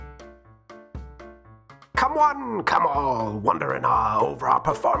Come one, come all, wonder and awe over our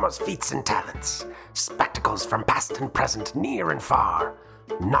performers' feats and talents. Spectacles from past and present, near and far.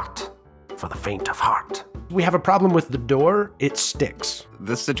 Not for the faint of heart. We have a problem with the door. It sticks.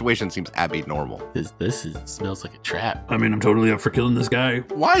 This situation seems abnormal. This smells like a trap. I mean, I'm totally up for killing this guy.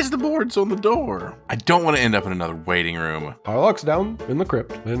 Why is the boards on the door? I don't want to end up in another waiting room. Harlock's down in the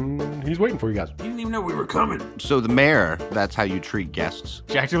crypt, and he's waiting for you guys. You didn't even know we were coming. So the mayor, that's how you treat guests.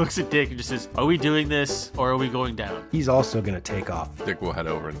 Jactor looks at Dick and just says, are we doing this or are we going down? He's also going to take off. Dick will head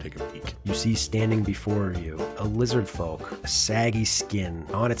over and take a peek. You see standing before you a lizard folk, a saggy skin,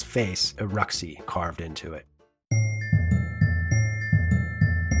 on its face, a ruxy carved into it.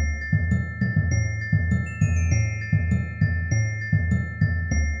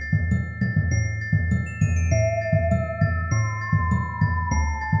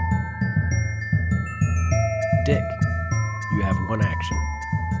 Dick, you have one action.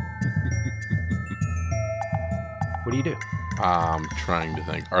 What do you do? I'm trying to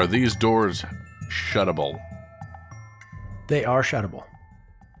think. Are these doors shuttable? They are shuttable.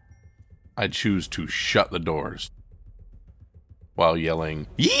 I choose to shut the doors while yelling,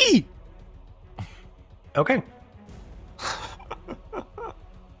 "Yee!" Okay.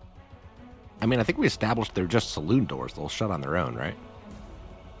 I mean, I think we established they're just saloon doors. They'll shut on their own, right?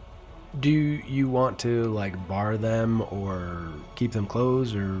 Do you want to, like, bar them or keep them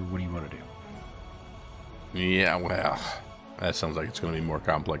closed, or what do you want to do? Yeah, well, that sounds like it's going to be more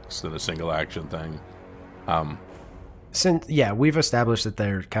complex than a single action thing. We've established that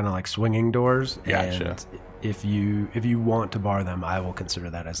they're kind of like swinging doors. Gotcha. And if you want to bar them, I will consider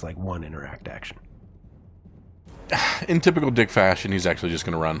that as like one interact action. In typical Dick fashion, he's actually just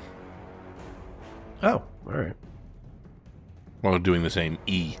going to run Oh, all right. while doing the same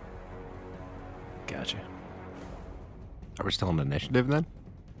E. Gotcha. Are we still in initiative then?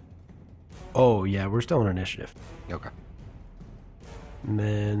 Oh, yeah, we're still in initiative. Okay. And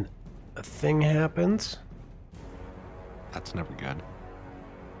then a thing happens. That's never good.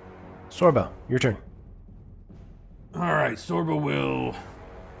 Sorbo, your turn. All right, Sorba will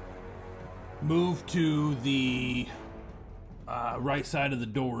move to the right side of the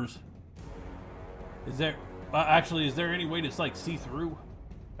doors. Is there any way to like see through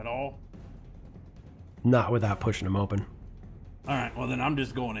at all? Not without pushing them open. All right, well then I'm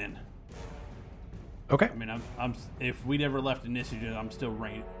just going in. Okay. I mean, I'm if we never left initiative, I'm still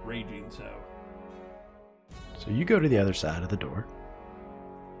raging. So you go to the other side of the door.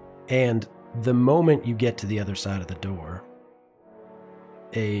 And the moment you get to the other side of the door,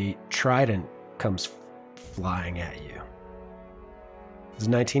 a trident comes flying at you. Does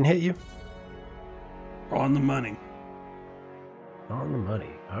 19 hit you? On the money. On the money.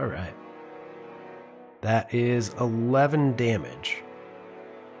 All right. That is 11 damage.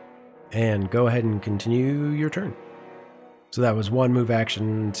 And go ahead and continue your turn. So that was one move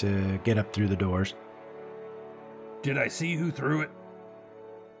action to get up through the doors. Did I see who threw it?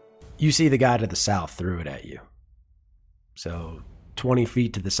 You see the guy to the south threw it at you. So 20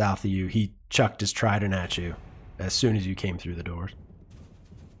 feet to the south of you, he chucked his trident at you as soon as you came through the doors.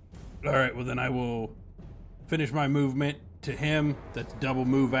 All right, well then I will finish my movement to him. That's double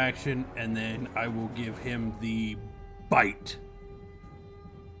move action, and then I will give him the bite.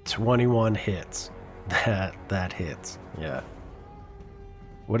 21 hits. That hits. Yeah.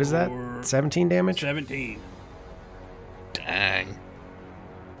 What is that? 17 damage? 17. Dang.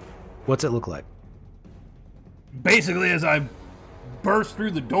 What's it look like? Basically, as I burst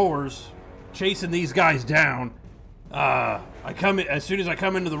through the doors, chasing these guys down, as soon as I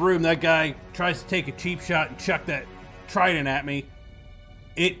come into the room, that guy tries to take a cheap shot and chuck that trident at me.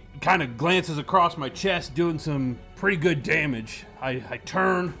 It kind of glances across my chest, doing some pretty good damage. I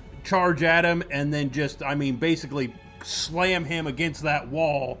turn, charge at him, and then basically slam him against that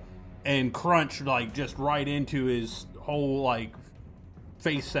wall and crunch, just right into his whole,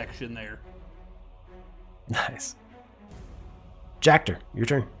 face section there. Nice. Jactor, your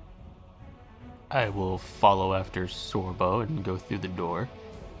turn. I will follow after Sorbo and go through the door.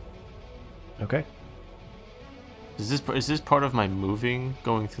 Okay. Is this part of my moving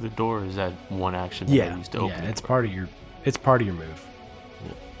going through the door, or is that one action that I used to open it? It's part of your move.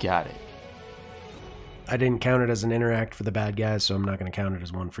 Got it. I didn't count it as an interact for the bad guys, so I'm not going to count it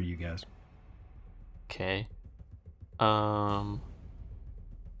as one for you guys. Okay. Who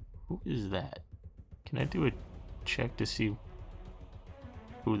is that? Can I do a check to see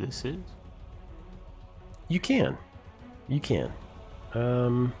who this is? You can.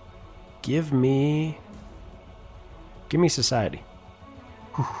 Give me society.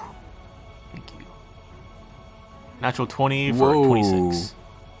 Whew. Thank you. Natural 20 for 26.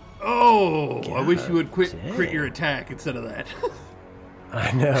 Oh, Oh, I wish you would crit damn. your attack instead of that.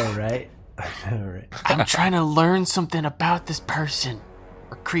 I know, right? I know, right? I'm trying to learn something about this person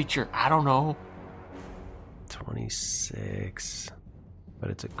or creature. I don't know. 26, but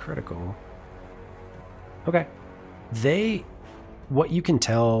it's a critical. Okay. What you can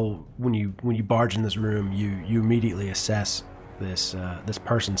tell when you barge in this room, you immediately assess this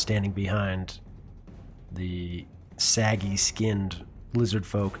person standing behind the saggy skinned lizard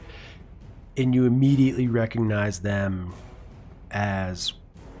folk, and you immediately recognize them as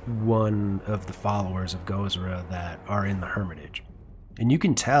one of the followers of Gozra that are in the Hermitage. And you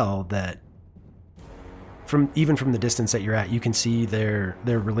can tell that from the distance that you're at, you can see their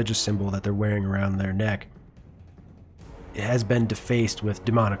religious symbol that they're wearing around their neck. It has been defaced with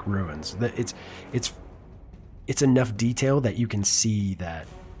demonic ruins. It's enough detail that you can see that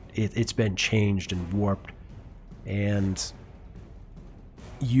it's been changed and warped, and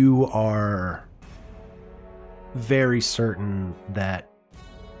you are very certain that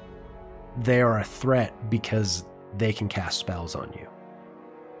they are a threat because they can cast spells on you.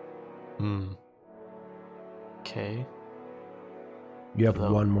 Okay. You have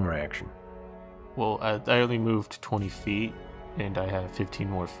Hello. one more action. Well, I only moved 20 feet, and I have 15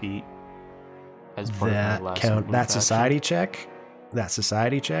 more feet. As part of my last move That action. society check. That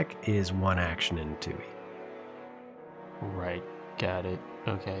society check is one action in Tui. Right. Got it.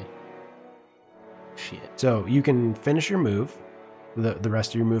 Okay. Shit. So you can finish your move, the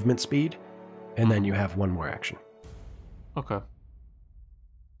rest of your movement speed, and then you have one more action. Okay.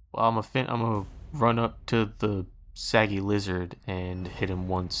 Well, I'm gonna run up to the saggy lizard and hit him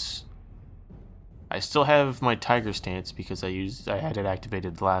once. I still have my tiger stance because I had it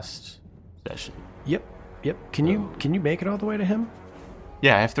activated last session. Yep. Can you make it all the way to him?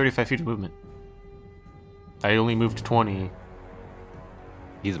 Yeah, I have 35 feet of movement. I only moved 20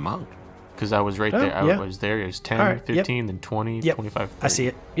 He's a monk. because I was right Oh, there. I yeah. was there. It was 10, All right, 15, then 20, Yep. 25, 30. I see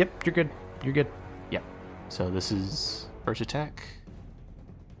it. Yep, you're good. You're good. Yep. So this is first attack.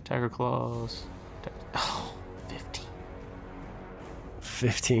 Tiger claws. Oh, 15.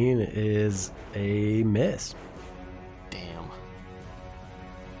 15 is a miss. Damn.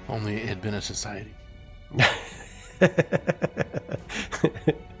 Only it had been a society. You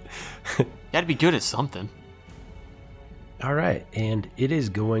gotta be good at something. All right, and it is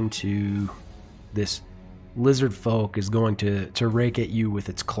going to, this lizard folk is going to rake at you with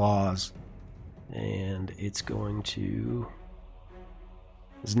its claws, and it's going to,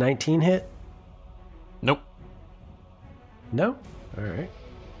 is 19 hit? Nope. No? All right.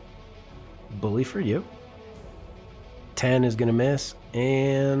 Bully for you. 10 is going to miss,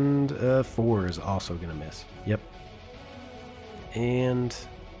 and 4 is also going to miss. Yep. And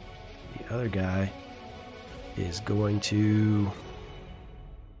the other guy is going to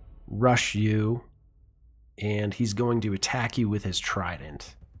rush you, and he's going to attack you with his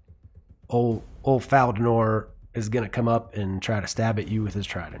trident. Old Faldinor is going to come up and try to stab at you with his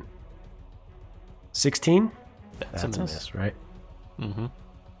trident. 16? That's a miss. right? Mm-hmm. All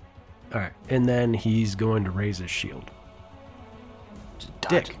right, and then he's going to raise his shield. Just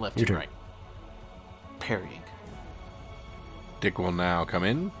dodge Dick, it left your and turn. right. Parrying. Dick will now come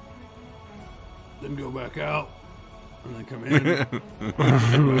in. Then go back out. And then come in.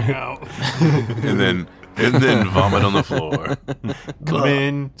 Go back out. and then vomit on the floor. Come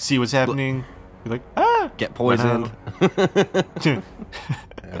in, see what's happening. You're like, ah! Get poisoned.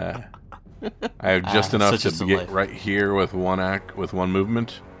 I have just enough such is to the get life. right here with one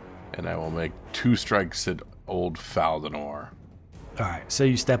movement, and I will make 2 strikes at old Faldinor. All right, so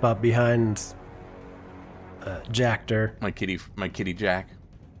you step up behind Jactor. My kitty Jack.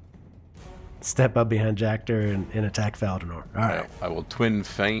 Step up behind Jactor and attack Faldinor. All right. I will twin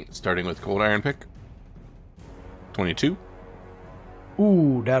feint, starting with cold iron pick. 22.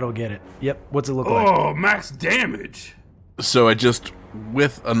 Ooh, that'll get it. Yep. What's it look like? Oh, max damage. So I just,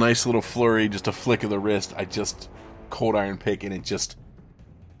 with a nice little flurry, just a flick of the wrist, I just cold iron pick, and it just,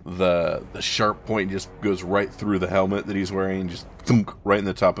 the sharp point just goes right through the helmet that he's wearing, just thunk, right in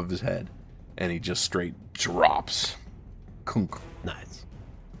the top of his head, and he just straight drops. Kunk. Nice.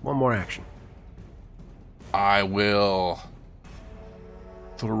 One more action. I will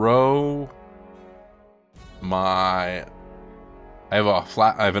throw my. I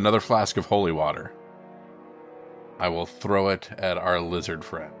have another flask of holy water. I will throw it at our lizard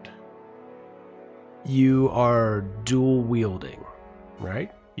friend. You are dual wielding,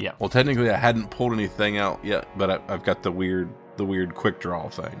 right? Yeah. Well, technically, I hadn't pulled anything out yet, but I've got the weird quick draw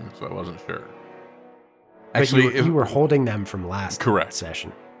thing, so I wasn't sure. But Actually, you were holding them from last Correct.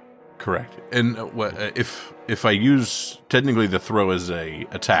 session. Correct. And if I use technically the throw as a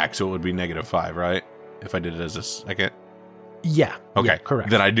attack, so it would be -5, right? If I did it as a second. Yeah. Okay. Yeah, correct.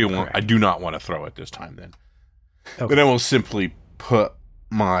 Then I do not want to throw it this time. Then. Okay. Then I will simply put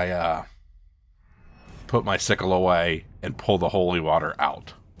my sickle away and pull the holy water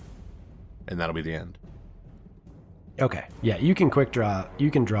out, and that'll be the end. Okay. Yeah, you can quick draw.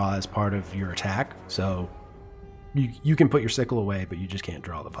 You can draw as part of your attack, so you can put your sickle away, but you just can't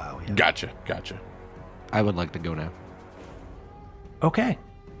draw the vial yet. Gotcha. I would like to go now. Okay.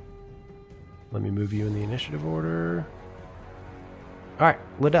 Let me move you in the initiative order. All right,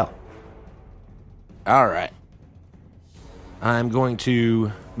 Liddell. All right. I'm going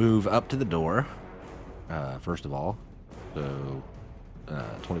to move up to the door, first of all. So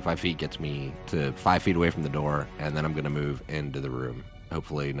 25 feet gets me to 5 feet away from the door, and then I'm going to move into the room.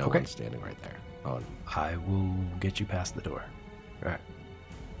 Hopefully no one's standing right there. Oh. I will get you past the door. All right.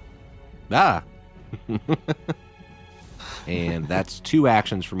 Ah! And that's 2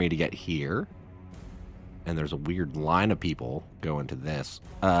 actions for me to get here. And there's a weird line of people going to this.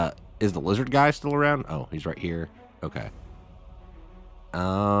 Is the lizard guy still around? Oh, he's right here. Okay.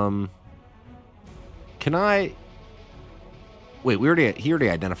 Can I... Wait, he already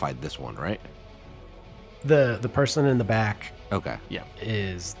identified this one, right? The person in the back Okay.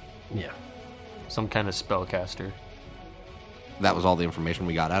 is Some kind of spellcaster. That was all the information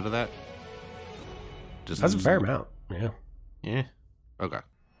we got out of that? That's a fair amount. Yeah. Yeah. Okay.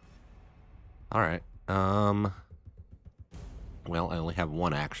 All right. Well, I only have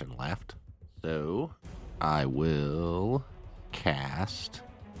 1 action left, so I will cast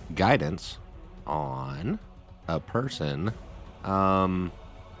guidance on a person. I'm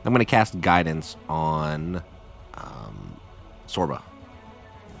going to cast guidance on Sorba.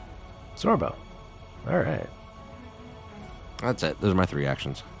 Sorbo. All right. That's it. Those are my 3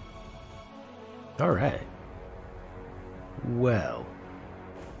 actions. All right. Well,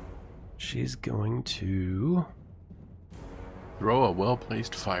 she's going to Throw a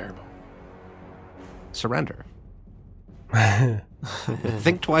well-placed fireball. Surrender.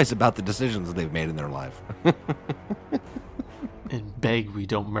 Think twice about the decisions they've made in their life. And beg we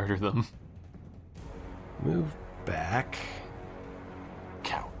don't murder them. move back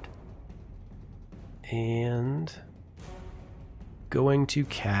Coward. and going to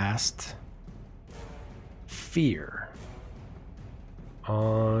cast Fear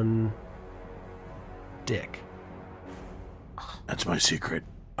on Dick. That's my secret.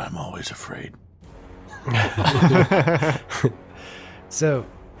 I'm always afraid. So,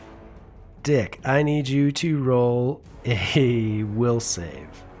 Dick, I need you to roll a will save.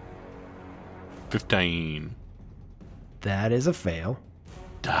 15. That is a fail,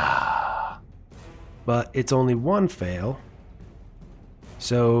 Da. but it's only 1 fail.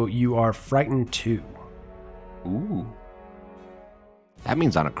 So you are frightened 2. Ooh. That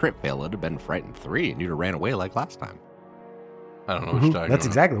means on a crit fail, it'd have been frightened 3, and you'd have ran away like last time. I don't know what you're talking That's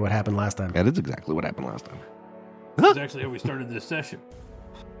about. exactly what happened last time. That is exactly what happened last time. That's actually how we started this session.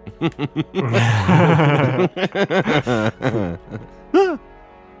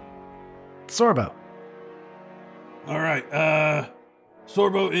 Sorbo. All right.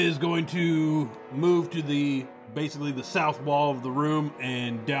 Sorbo is going to move to basically the south wall of the room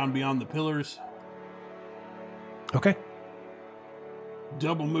and down beyond the pillars. Okay.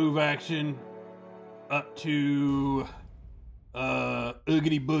 Double move action up to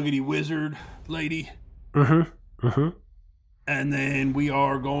Oogity Boogity Wizard Lady. Mm-hmm. Mm-hmm. And then we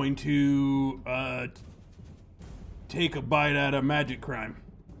are going to take a bite out of Magic Crime.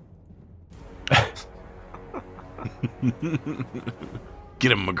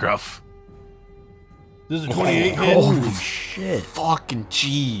 Get him, McGruff. This is a 28 hit. Holy shit. Fucking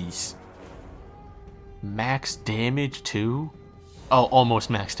jeez. Max damage too? Oh, almost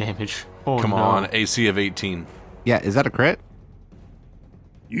max damage. Oh, Come no. on, AC of 18. Yeah, is that a crit?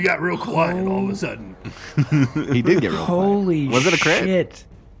 You got real quiet all of a sudden. He did get real Holy quiet. Was it a crit? shit.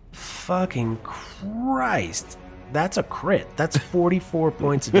 Fucking Christ. That's a crit. That's 44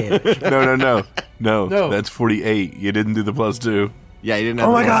 points of damage. No. No. That's 48. You didn't do the +2. Yeah, he didn't have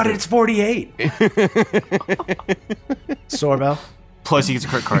Oh the my god, damage. it's 48. Sorbo. Plus he gets a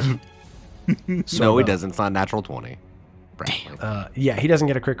crit card. No, he doesn't. It's not natural 20. Bradley. Yeah, he doesn't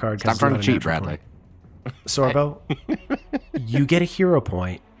get a crit card. 'cause Stop it's trying not to a cheat, natural Bradley. 20. Sorbo, you get a hero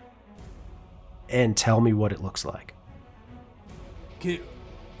point and tell me what it looks like.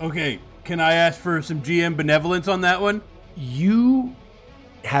 Okay, can I ask for some GM benevolence on that one? You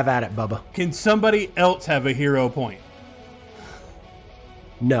have at it, Bubba. Can somebody else have a hero point?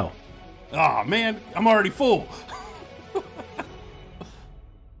 No. Oh man, I'm already full.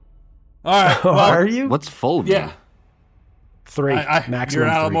 All right. Well, Are you? What's full? yeah. Mean? 3. Maximum You're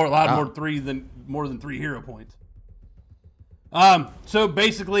 3. allowed more than 3 hero points. So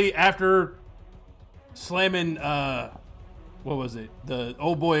basically, after slamming, what was it? The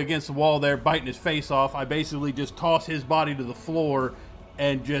old boy against the wall there, biting his face off, I basically just toss his body to the floor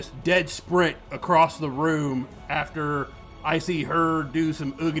and just dead sprint across the room after I see her do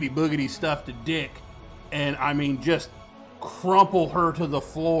some oogity boogity stuff to Dick. And I mean, just crumple her to the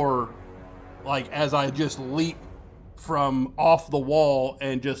floor, like as I just leap from off the wall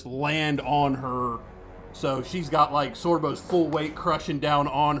and just land on her. So she's got like Sorbo's full weight crushing down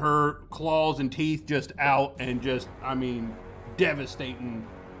on her, claws and teeth just out, and just, I mean, devastating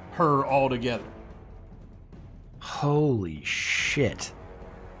her altogether. Holy shit.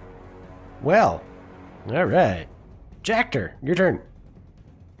 Well, all right. Jactor, your turn.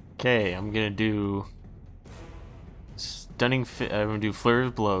 Okay, I'm gonna do I'm gonna do flurry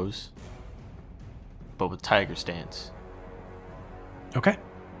of blows, but with tiger stance. Okay.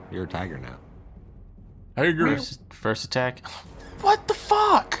 You're a tiger now. First attack. What the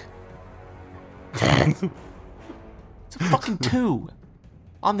fuck? It's a fucking 2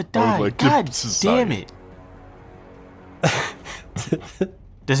 on the die. like, God society. damn it!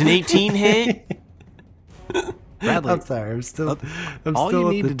 Does an 18 hit? Bradley, I'm sorry. I'm still all still you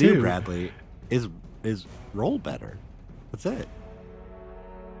at need the to do, 2. Bradley, is roll better. That's it.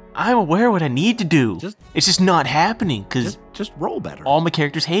 I'm aware what I need to do. Just- it's just not happening because Just roll better. all my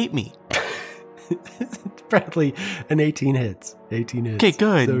characters hate me. Bradley, an 18 hits. 18 hits. Okay,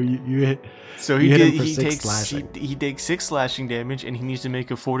 good. So you hit. So you hit him for he 6 takes slashing. he takes 6 slashing damage, and he needs to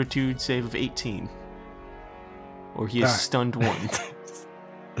make a fortitude save of 18, or he is All right. stunned 1.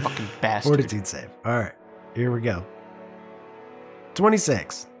 Fucking bastard. Fortitude save. All right. Here we go.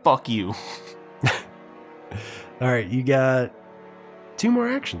 26. Fuck you. All right. You got 2 more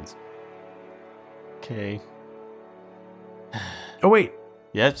actions. Okay. Oh, wait.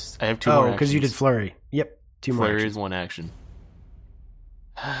 Yes, I have 2 more Oh, actions. because you did flurry. Yep. 2 more Flurry actions. is 1 action.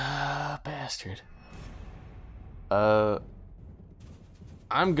 Bastard. I'm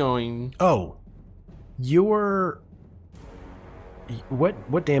going. Oh. Your.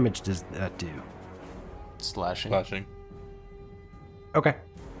 What damage does that do? Slashing. Okay.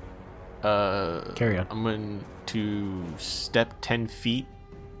 Carry Carry on. I'm going to step 10 feet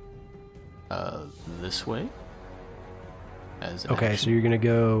this way. As an Okay, action. so you're going to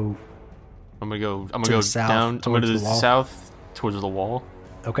go. I'm gonna go to the south, down. I'm going to towards the the wall? south towards the wall,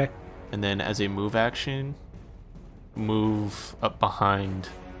 Okay. and then as a move action, move up behind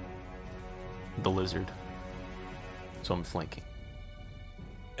the lizard. So I'm flanking.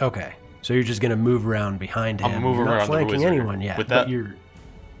 Okay. So you're just going to move around behind him. I'm gonna move You're around not the flanking wizard. anyone yet. With but that- you're.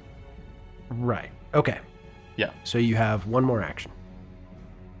 Right. Okay. Yeah. So you have 1 more action.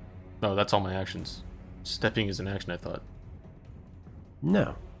 No, that's all my actions. Stepping is an action, I thought.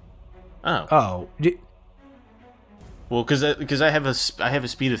 No. Oh. Oh. Well, because I have a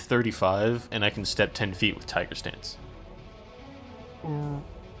speed of 35 and I can step 10 feet with tiger stance.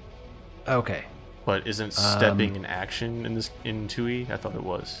 Okay. But isn't stepping an action in 2E? I thought it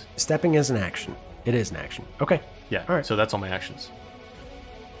was. Stepping is an action. It is an action. Okay. Yeah. All right. So that's all my actions.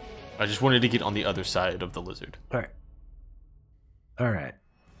 I just wanted to get on the other side of the lizard. All right. All right.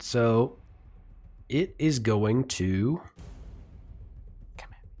 So it is going to. Come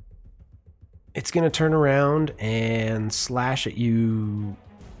here. It's going to turn around and slash at you,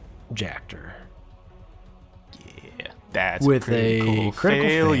 Jactor. Yeah. That's With a a critical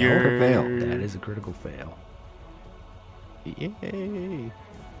failure. fail. That is a critical fail. Yay.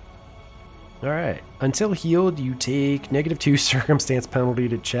 All right. Until healed, you take -2 circumstance penalty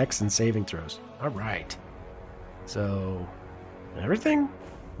to checks and saving throws. All right. So, everything?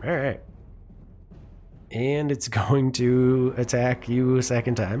 All right. And it's going to attack you a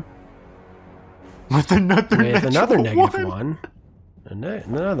second time. With another With another -1. -1.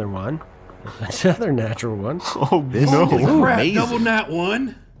 Another one. Another natural one. Oh, This no. is Crap, amazing. double nat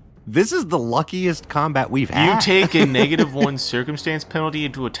 1. This is the luckiest combat we've had. You take a -1 circumstance penalty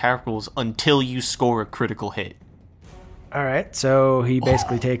into attack rolls until you score a critical hit. All right. So he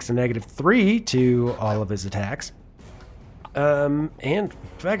basically takes a -3 to all of his attacks. And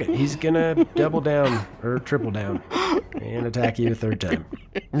fuck it, he's gonna double down or triple down and attack you a 3rd time.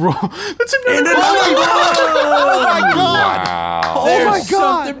 Roll. That's another Oh my god! Wow. There's my God.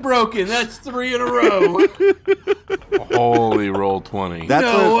 something broken. That's 3 in a row. Holy roll 20. That's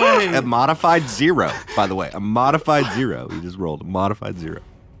No way. a modified 0, by the way. A modified 0. You just rolled a modified 0.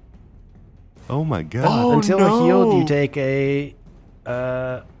 Oh my god. Oh, Until no. healed, you take a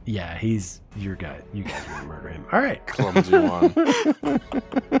Yeah, he's your guy. You guys are gonna murder him. All right. Clumsy one.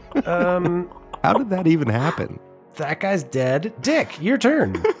 How did that even happen? That guy's dead. Dick, your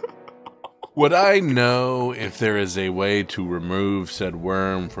turn. Would I know if there is a way to remove said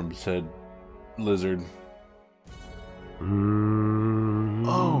worm from said lizard?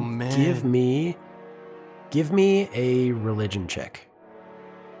 Oh man. Give me a religion check.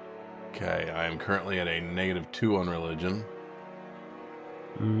 Okay, I am currently at a -2 on religion.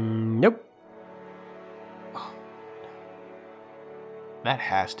 Nope. That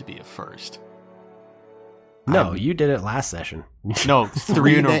has to be a first. No, you did it last session. No,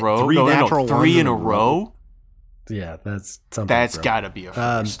 3 in a row. Three natural three ones in a row. Yeah, that's something. That's bro. got to be a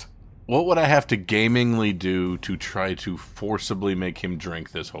first. What would I have to gamingly do to try to forcibly make him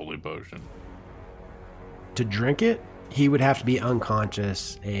drink this holy potion? To drink it, he would have to be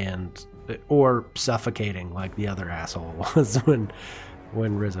unconscious or suffocating like the other asshole was when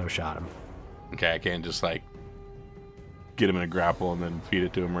Rizzo shot him. Okay, I can't just like get him in a grapple and then feed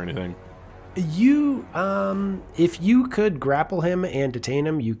it to him or anything. You, if you could grapple him and detain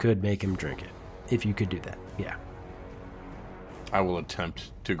him, you could make him drink it. If you could do that, yeah. I will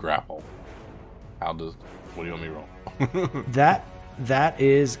attempt to grapple. What do you want me to roll? That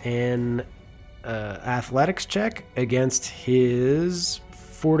is an athletics check against his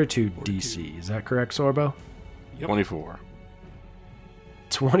fortitude DC. Is that correct, Sorbo? Yep. 24.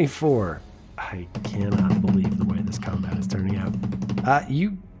 24. I cannot believe the way this combat is turning out.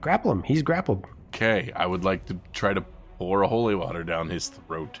 You grapple him. He's grappled. Okay, I would like to try to pour a holy water down his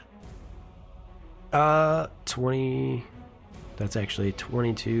throat. 20. That's actually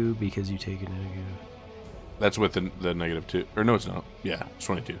 22 because you take a negative. That's with the -2. Or no, it's not. Yeah, it's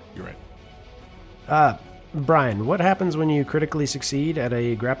 22. You're right. Brian, what happens when you critically succeed at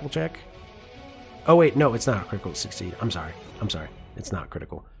a grapple check? Oh, wait, no, it's not a critical succeed. I'm sorry. It's not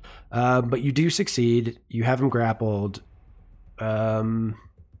critical. But you do succeed. You have him grappled.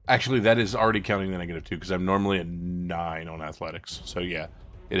 Actually, that is already counting the -2 because I'm normally at 9 on athletics. So yeah,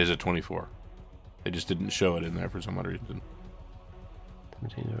 it is a 24. They just didn't show it in there for some odd reason.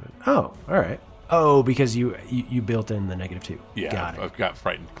 Oh, all right. Oh, because you built in the -2. Yeah, Got it. I've got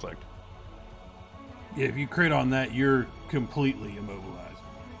frightened clicked. Yeah, if you crit on that, you're completely immobilized.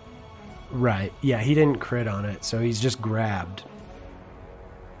 Right. Yeah, he didn't crit on it, so he's just grabbed.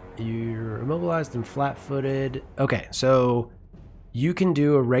 You're immobilized and flat-footed. Okay, so you can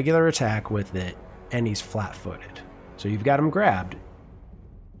do a regular attack with it, and he's flat-footed. So you've got him grabbed,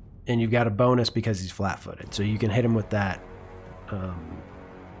 and you've got a bonus because he's flat-footed. So you can hit him with that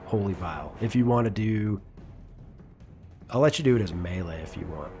holy vial. If you want to do... I'll let you do it as melee if you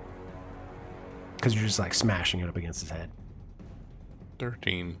want. Because you're just like smashing it up against his head.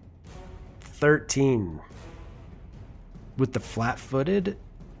 13. 13. With the flat-footed,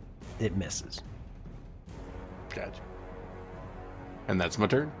 it misses. Gotcha. And that's my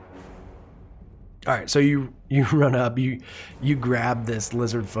turn? All right, so you run up, you grab this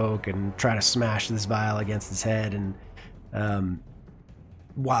lizard folk and try to smash this vial against his head, and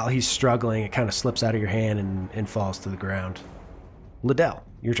while he's struggling, it kind of slips out of your hand and falls to the ground. Liddell,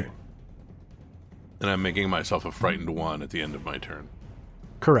 your turn. And I'm making myself a frightened 1 at the end of my turn.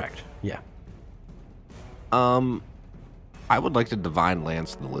 Correct, yeah. I would like to divine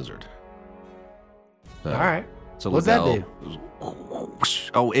lance the lizard. All right. So what's that Liddell, do?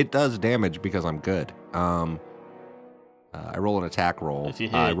 Oh, it does damage because I'm good. I roll an attack roll. If you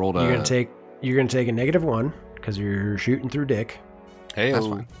hit, I rolled a. You're gonna take a -1 because you're shooting through Dick. Hey, That's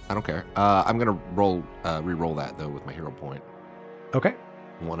fine. I don't care. I'm gonna re-roll that though with my hero point. Okay.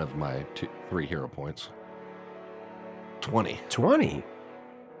 One of my 3 hero points. 20. 20.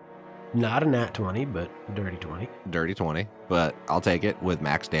 Not a nat 20, but dirty 20. Dirty 20, but I'll take it with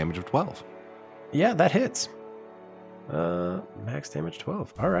max damage of 12. Yeah, that hits. Max damage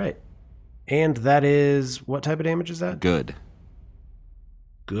 12. All right. And that is, what type of damage is that? Good.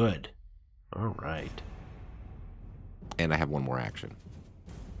 Good. All right. And I have one more action.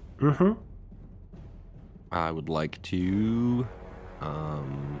 Mm-hmm. I would like to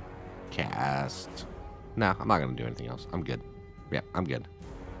cast... No, I'm not going to do anything else. I'm good. Yeah, I'm good.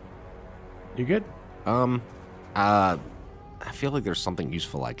 You good? I feel like there's something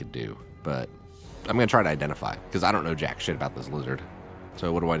useful I could do, but I'm going to try to identify, because I don't know jack shit about this lizard.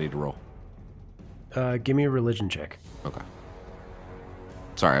 So what do I need to roll? Give me a religion check. Okay.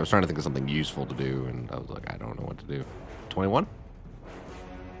 Sorry, I was trying to think of something useful to do, and I was like, I don't know what to do. 21?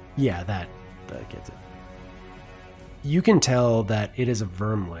 Yeah, that gets it. You can tell that it is a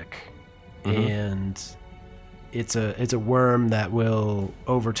vermlick, and it's a worm that will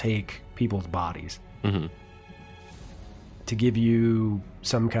overtake people's bodies. Mm-hmm. to give you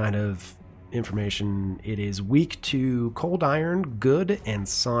some kind of information, it is weak to cold iron, good, and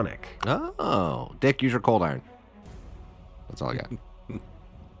sonic. Oh, Dick, use your cold iron. That's all I got.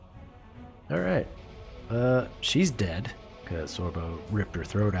 All right. She's dead because Sorbo ripped her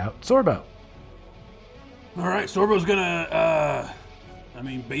throat out. Sorbo. All right, Sorbo's gonna,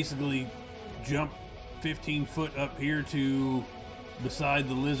 basically jump 15 foot up here to beside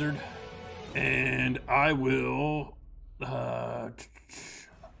the lizard, and I will. I'm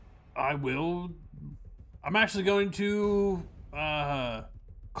actually going to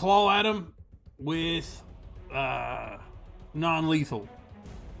claw at him with non-lethal.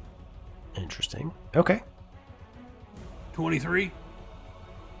 Interesting. Okay. 23.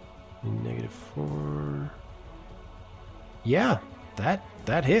 -4. Yeah, that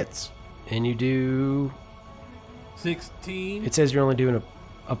hits. And you do... 16. It says you're only doing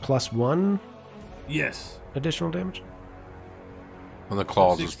a +1 Yes. additional damage? On the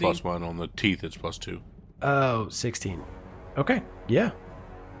claws, it's 16? +1. On the teeth, it's +2. Oh, 16. Okay, yeah.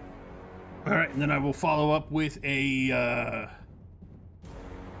 All right, and then I will follow up with a.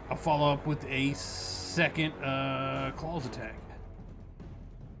 I'll follow up with a second claws attack.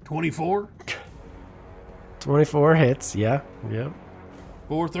 24. 24 hits, yeah. Yep.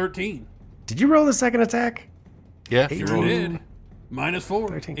 413. Did you roll the second attack? Yeah, Eight. you Sure rolled did. -4.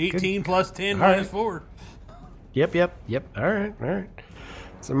 13. 18 plus 10 All right. minus 4. Yep. All right.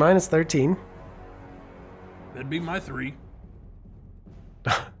 So -13. That'd be my 3.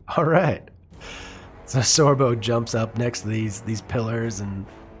 All right. So Sorbo jumps up next to these pillars and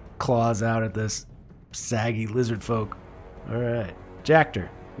claws out at this saggy lizard folk. All right. Jactor,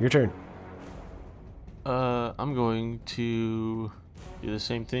 your turn. I'm going to do the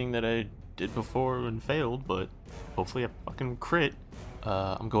same thing that I did before and failed, but hopefully I fucking crit.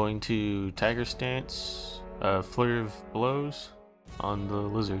 I'm going to Tiger Stance, Flurry of Blows on the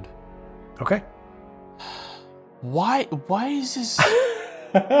lizard. Okay. Why is this...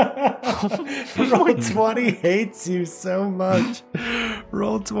 Roll20 hates you so much.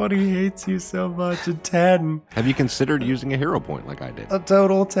 Roll20 hates you so much. A 10. Have you considered using a hero point like I did? A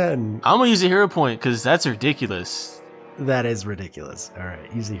total 10. I'm gonna use a hero point because that's ridiculous. That is ridiculous. All right.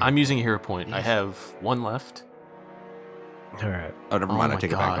 Use the I'm using a hero point. I have 1 left. All right. Oh, never mind. Oh I my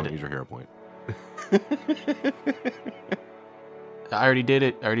take it back. God. Don't use your hero point. I already did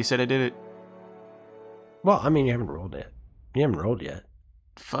it. I already said I did it. Well, I mean, you haven't rolled it. You haven't rolled yet.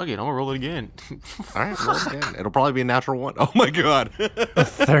 Fuck it. I'm gonna roll it again. All right, roll again. It'll probably be a natural 1. Oh my god.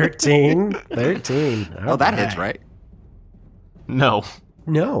 13. 13. Oh, that hits, right? No.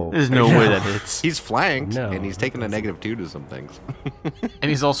 No. There's no way that hits. He's flanked, No, and he's that taking a doesn't. -2 to some things. And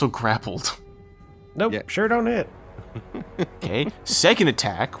he's also grappled. Nope. Yeah. Sure don't hit. Okay. Second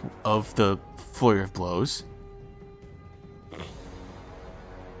attack of the Flurry of Blows.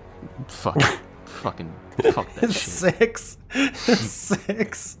 Fuck that shit. 6.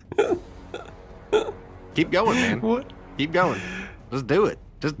 6. Keep going, man. What? Keep going. Just do it.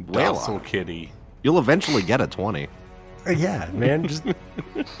 Just wail Docile on it. kitty. You'll eventually get a 20. Yeah, man. Just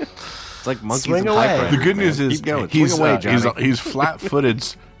It's like monkeys Swing and away. typewriters, The good man. news is Keep going. he's Swing away, Johnny. he's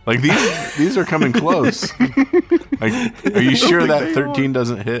flat-footed. Like these are coming close. Like, are you sure that 13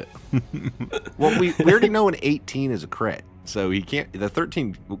 doesn't hit? Well, we already know an 18 is a crit, so he can't. The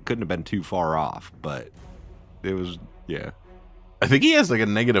 13 couldn't have been too far off, but it was. Yeah, I think he has like a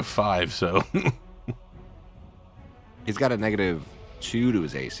 -5. So he's got a -2 to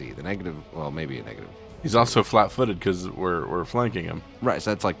his AC. The negative, well, maybe a negative. he's also flat-footed because we're flanking him. Right, so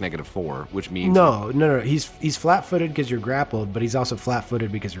that's like -4, which means no. He's flat-footed because you're grappled, but he's also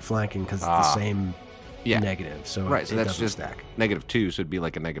flat-footed because you're flanking because it's the same yeah, negative. So right. So it that's doesn't just stack. -2, so it'd be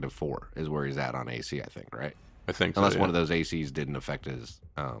like a -4 is where he's at on AC. I think, right? I think so, Unless yeah. one of those ACs didn't affect his.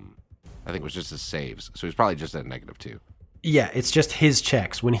 I think it was just his saves, so he's probably just at -2. Yeah, it's just his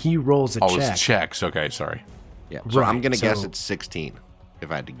checks. When he rolls a Oh, check, it's checks. Okay, sorry. Yeah, so I'm Right, gonna guess so- it's 16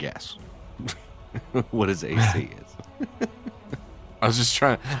 if I had to guess what his AC is. I was just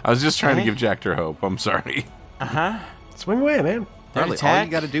trying to give Jactor hope. I'm sorry. swing away, man. Bradley, all attack,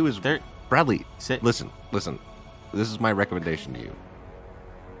 you got to do is third- Bradley. Sit. Listen. This is my recommendation to you.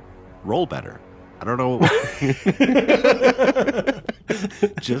 Roll better. I don't know.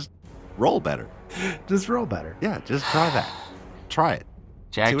 Just roll better. Just roll better. Yeah, just try that. Try it.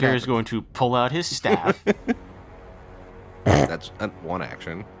 See what Jactor is happens. going to pull out his staff, That's one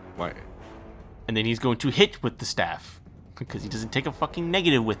action. Why? and then he's going to hit with the staff because he doesn't take a fucking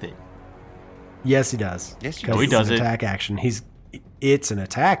negative with it. Yes, he does. Yes, you 'Cause do. He it's does an it. attack action. It's an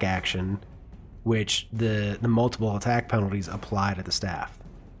attack action, which the multiple attack penalties apply to the staff.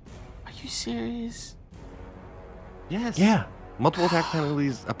 Are you serious? Yes. Yeah. Multiple attack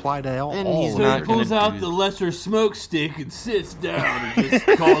penalties apply to all. And all he's of So not he them. pulls gonna out do- the lesser smoke stick and sits down and just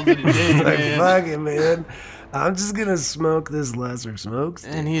calls it a day, Like, man. fuck it, man. I'm just gonna smoke this lesser smoke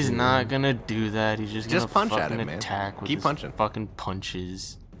stick. And he's dude. not gonna do that. He's just Just gonna punch at fucking him, man. attack with Keep his punching. fucking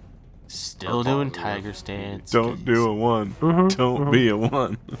punches. Still Or doing balls, tiger stance. Don't do a 1. Mhm, Don't mhm. be a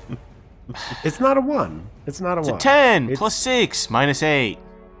 1. It's not a 1. It's not a It's 1. a 10 It's- plus 6 minus 8.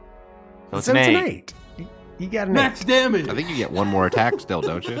 So it's So an it's 8. an 8. You got an Max 8. damage. I think you get one more attack still,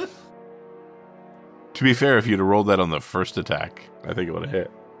 don't you? To be fair, if you'd have rolled that on the first attack, I think it would have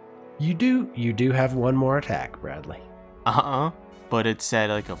hit. You do have one more attack, Bradley. But it's at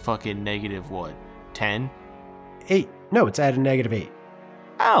like a fucking negative what? 10? 8. No, it's at a negative 8.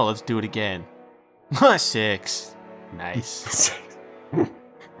 Oh, let's do it again. 6. Nice.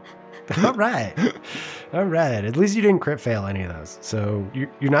 All right. All right. At least you didn't crit fail any of those. So you're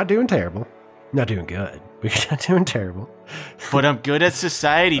not doing terrible. Not doing good, but you're not doing terrible. But I'm good at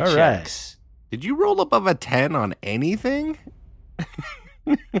society All right. checks. Did you roll above a 10 on anything?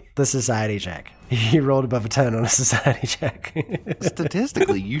 The society check. You rolled above a 10 on a society check.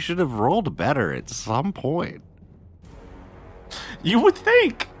 Statistically, you should have rolled better at some point. You would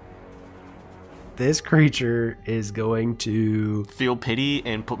think. This creature is going to... Feel pity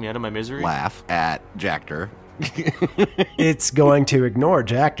and put me out of my misery. Laugh at Jactor. It's going to ignore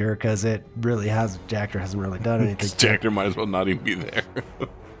Jactor because it really has... Jactor hasn't really done anything. Jactor might as well not even be there.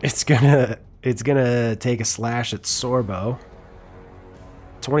 It's gonna take a slash at Sorbo.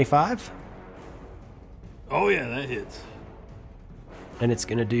 25? Oh yeah, that hits. And it's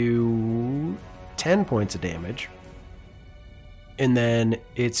gonna do 10 points of damage. And then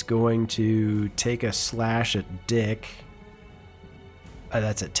it's going to take a slash at Dick.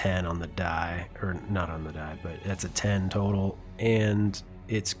 That's a 10 on the die. Or not on the die, but that's a 10 total. And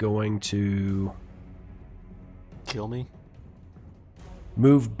it's going to Kill me.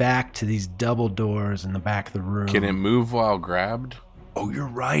 move back to these double doors in the back of the room. Can it move while grabbed? Oh, you're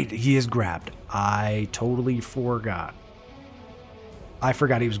right. He is grabbed. I totally forgot. I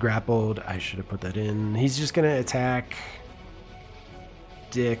forgot he was grappled. I should have put that in. He's just going to attack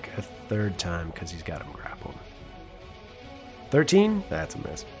Dick a third time because he's got him grappled. 13? That's a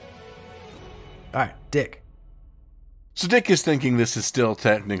miss. All right, Dick. So Dick is thinking this is still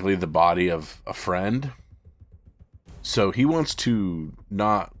technically the body of a friend. So he wants to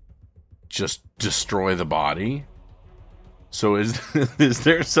not just destroy the body. So is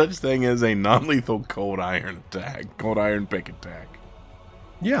there such thing as a non-lethal cold iron attack? Cold iron pick attack.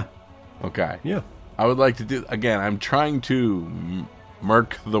 Yeah. Okay. Yeah. I would like to do, again, I'm trying to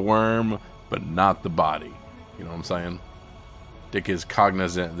murk the worm, but not the body. You know what I'm saying? Dick is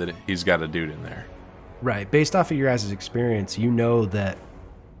cognizant that he's got a dude in there. Right. Based off of your guys' experience, you know that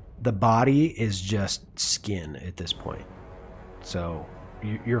the body is just skin at this point. So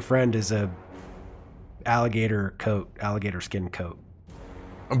your friend is a alligator skin coat.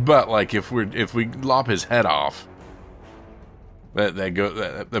 But like if we lop his head off,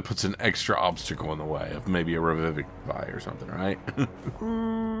 that puts an extra obstacle in the way of maybe a revivify or something, right?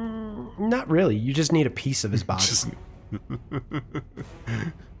 Not really. You just need a piece of his body.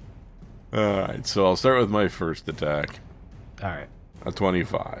 All right, so I'll start with my first attack. All right. A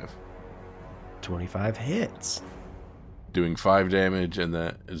 25. 25 hits. Doing 5 damage, and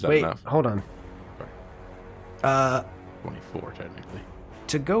that is that Wait, enough? hold on. Sorry. 24 technically.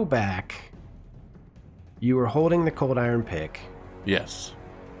 To go back, you were holding the cold iron pick, Yes.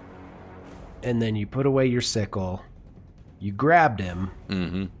 and then you put away your sickle. You grabbed him.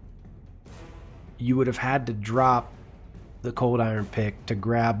 Mm-hmm. You would have had to drop the cold iron pick to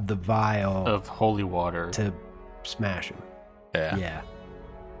grab the vial Of holy water. to smash him. Yeah. Yeah.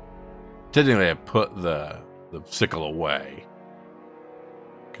 Technically, I put the sickle away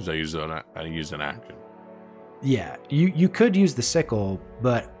because I used an action. Yeah. You could use the sickle,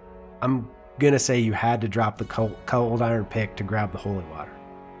 but I'm going to say you had to drop the cold iron pick to grab the holy water.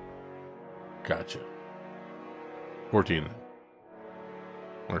 Gotcha. 14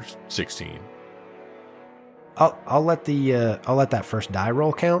 or 16. I'll let that first die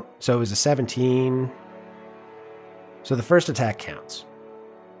roll count. So it was a 17. So the first attack counts.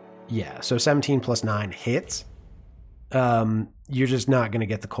 Yeah, so 17 plus 9 hits. You're just not going to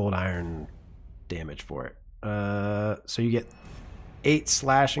get the cold iron damage for it. So you get 8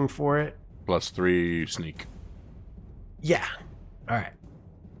 slashing for it. Plus 3 sneak. Yeah. All right.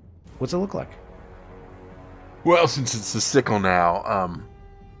 What's it look like? Well, since it's the sickle now,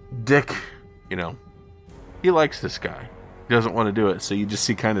 Dick, he likes this guy. He doesn't want to do it, so you just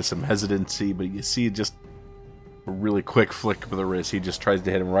see kind of some hesitancy, but you see just a really quick flick of the wrist. He just tries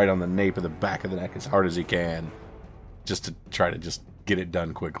to hit him right on the nape of the back of the neck as hard as he can. just to try to just get it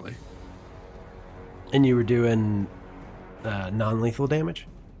done quickly. And you were doing non-lethal damage?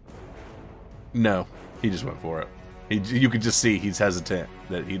 No, he just went for it. You could just see he's hesitant,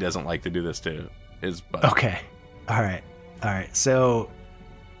 that he doesn't like to do this to his buddy. Okay. All right. So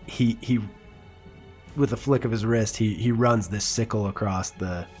he with a flick of his wrist, he runs this sickle across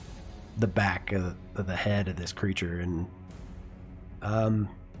the back of the head of this creature, and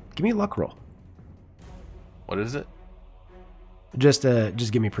give me a luck roll. What is it? Just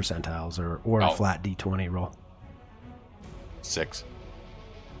give me percentiles or a Oh. flat D20 roll. 6.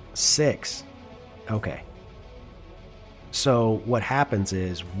 6. Okay. So what happens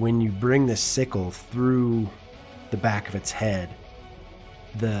is when you bring this sickle through the back of its head,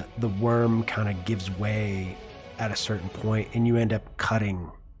 the worm kind of gives way at a certain point, and you end up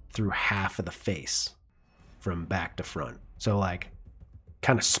cutting through half of the face from back to front. So like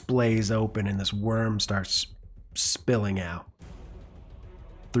kind of splays open, and this worm starts spilling out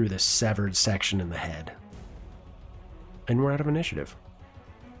through this severed section in the head. And we're out of initiative.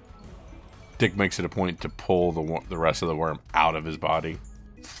 Dick makes it a point to pull the rest of the worm out of his body,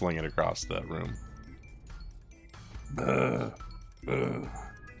 fling it across the room.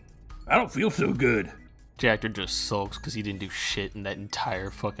 I don't feel so good. Jactor just sulks because he didn't do shit in that entire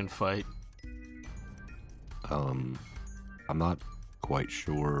fucking fight. I'm not quite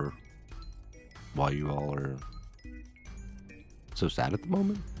sure why you all are so sad at the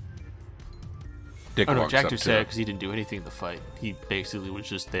moment. Dick Oh no, walks up Jactor to said it. because he didn't do anything in the fight. He basically was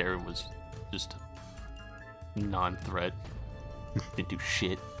just there and was just non-threat. Didn't do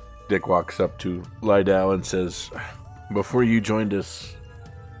shit. Dick walks up to Lydell and says, "Before you joined us,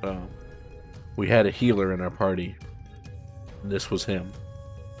 we had a healer in our party. This was him.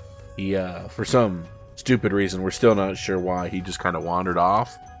 He, for some stupid reason, we're still not sure why, he just kind of wandered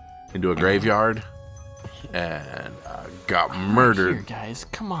off into a graveyard and got murdered. Here, guys,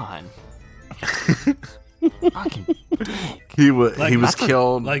 come on. Fucking dick. He was Like,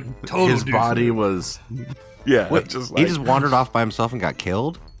 killed. total His douche. body was, yeah, Wait, he just wandered off by himself and got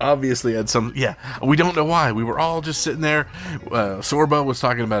killed? obviously had some, yeah, we don't know why. We were all just sitting there. Sorbo was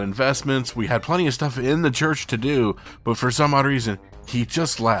talking about investments. We had plenty of stuff in the church to do, but for some odd reason, he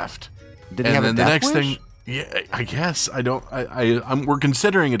just left. Did he have a death wish? Yeah, I guess we're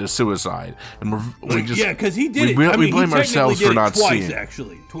considering it a suicide, and we just yeah, because he did we it. I we mean, blame he ourselves technically for did not it twice, seeing.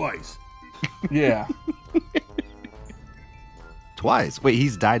 actually, twice. Yeah, Twice. Wait,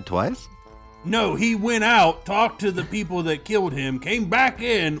 he's died twice? No, he went out, talked to the people that killed him, came back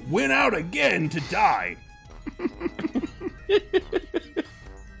in, went out again to die.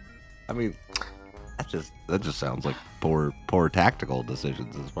 I mean, that just sounds like poor tactical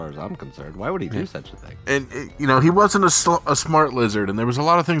decisions as far as I'm concerned. Why would he do such a thing? and he wasn't a smart lizard, and there was a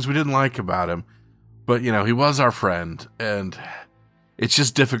lot of things we didn't like about him, but he was our friend, and it's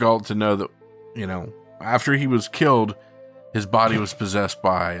just difficult to know that after he was killed, his body was possessed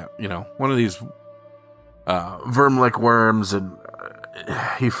by one of these verm-like worms, and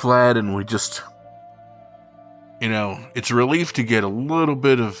he fled, and we just it's a relief to get a little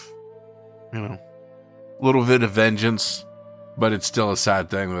bit of vengeance, but it's still a sad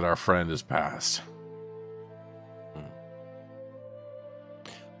thing that our friend has passed.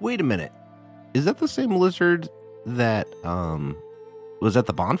 Wait a minute. Is that the same lizard that was at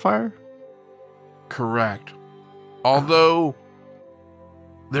the bonfire? Correct. Although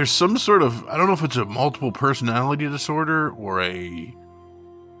there's some sort of, I don't know if it's a multiple personality disorder or a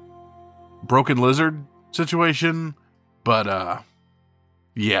broken lizard situation, but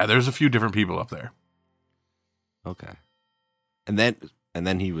yeah, there's a few different people up there. Okay. And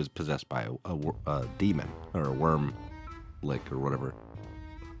then he was possessed by a demon or a worm lick or whatever.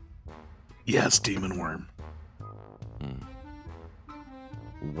 Yes, demon worm.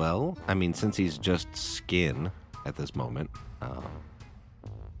 Well, I mean, since he's just skin at this moment,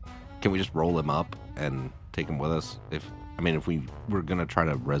 can we just roll him up and take him with us? If we were gonna try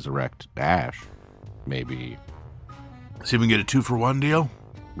to resurrect Ash, maybe. See if we can get a 2-for-1 deal.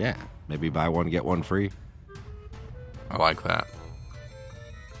 Yeah, maybe buy one get one free. I like that.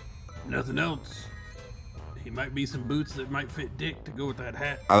 Nothing else. He might be some boots that might fit Dick to go with that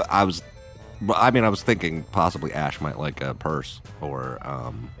hat. I was thinking possibly Ash might like a purse or,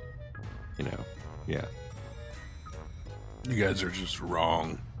 yeah. You guys are just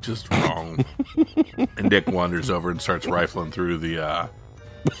wrong. Just wrong. And Dick wanders over and starts rifling through the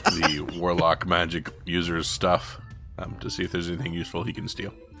warlock magic user's stuff to see if there's anything useful he can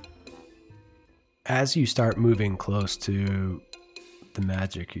steal. As you start moving close to the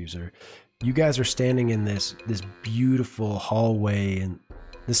magic user, you guys are standing in this beautiful hallway, and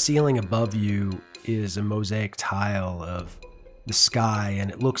the ceiling above you is a mosaic tile of the sky, and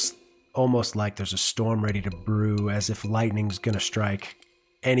it looks almost like there's a storm ready to brew, as if lightning's going to strike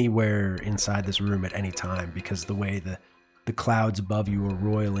anywhere inside this room at any time, because the way the clouds above you are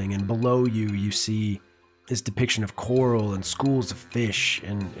roiling, and below you see this depiction of coral and schools of fish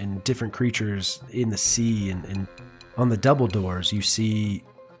and different creatures in the sea, and on the double doors you see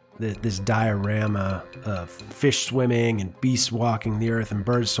this diorama of fish swimming and beasts walking the earth and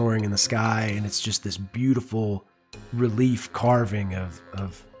birds soaring in the sky, and it's just this beautiful relief carving of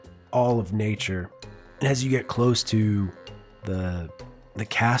all of nature. And as you get close to the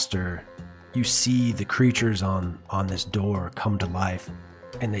caster, you see the creatures on this door come to life,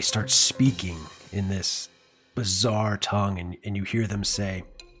 and they start speaking in this bizarre tongue, and you hear them say,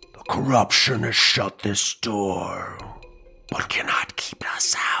 "The corruption has shut this door, but cannot keep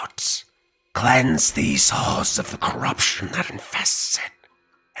us out. Cleanse these halls of the corruption that infests it,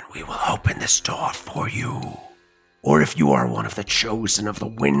 and we will open this door for you. Or if you are one of the chosen of the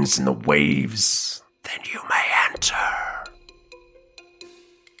winds and the waves, then you may enter."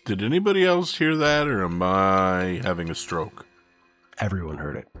 Did anybody else hear that, or am I having a stroke? everyone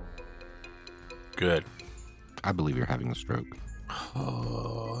heard it. Good. I believe you're having a stroke.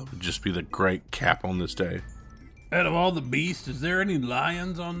 Oh, that would just be the great cap on this day. Out of all the beasts, is there any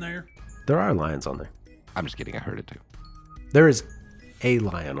lions on there? There are lions on there. I'm just kidding. I heard it too. There is a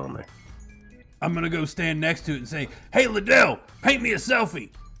lion on there. I'm gonna go stand next to it and say, "Hey, Liddell, paint me a selfie."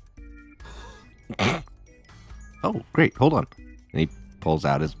 Oh, great. Hold on. And he pulls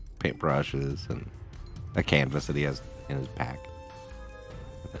out his paintbrushes and a canvas that he has in his pack.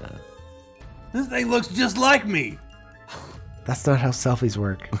 This thing looks just like me. That's not how selfies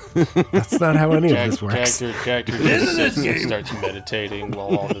work. That's not how any of this works. Jack This is just game. starts meditating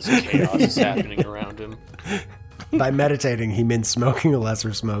while all this chaos is happening around him. By meditating, he means smoking a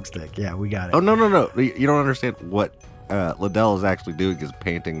lesser smoke stick. Yeah, we got it. Oh, no. You don't understand. What Liddell is actually doing is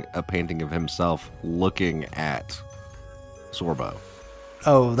painting a painting of himself looking at Sorbo.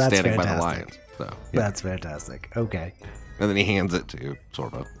 Oh, that's standing fantastic. by the lions. So, yeah. That's fantastic. Okay. And then he hands it to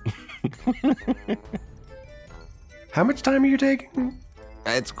Sorbo. How much time are you taking?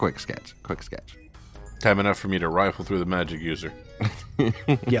 It's a quick sketch. Time enough for me to rifle through the magic user.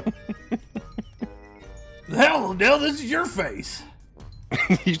 Yep. The hell, Liddell, this is your face.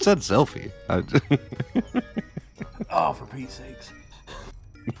 You said selfie. Oh, for Pete's sakes.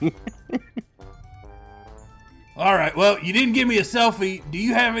 All right, well, you didn't give me a selfie. Do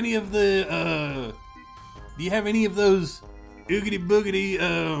you have any of the, do you have any of those oogity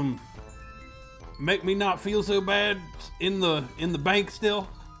boogity, make me not feel so bad in the bank still?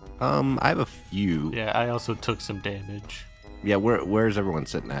 I have a few. Yeah, I also took some damage. Yeah, where's everyone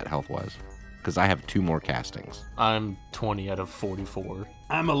sitting at health-wise? Because I have 2 more castings. I'm 20 out of 44.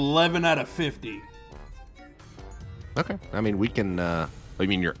 I'm 11 out of 50. Okay. I mean, we can, I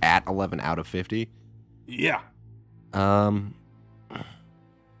mean, you're at 11 out of 50? Yeah. And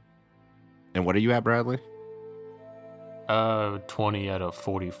what are you at, Bradley? 20 out of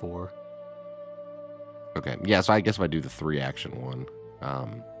 44. Okay. Yeah, so I guess if I do the 3-action one,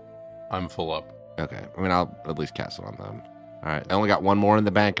 I'm full up. okay. I mean, I'll at least cast it on them. All right. I only got 1 more in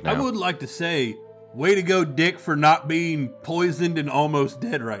the bank now. I would like to say, way to go, Dick, for not being poisoned and almost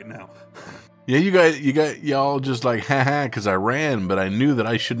dead right now. Yeah, y'all just like, haha, because I ran, but I knew that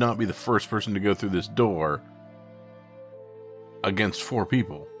I should not be the first person to go through this door against 4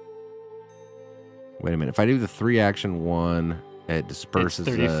 people. Wait a minute. If I do the 3-action one, it disperses.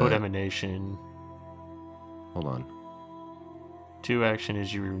 It's 30-foot emanation. Hold on. 2-action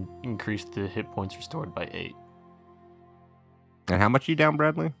is you increase the hit points restored by 8. And how much are you down,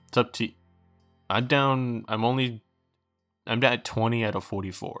 Bradley? It's up to. I'm down. I'm at 20 out of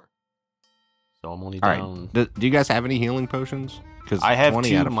 44. So I'm only All down. right. Do you guys have any healing potions? Because I have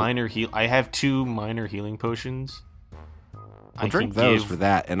 2 minor I have 2 minor healing potions. I'll drink those for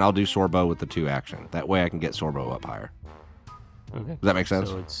that, and I'll do Sorbo with the 2-action. That way I can get Sorbo up higher. Okay. Does that make sense?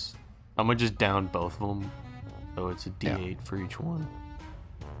 So I'm gonna just down both of them. So it's a D8 for each one.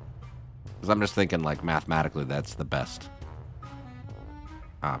 Because I'm just thinking, like, mathematically, that's the best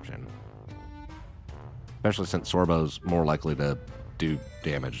option. Especially since Sorbo's more likely to do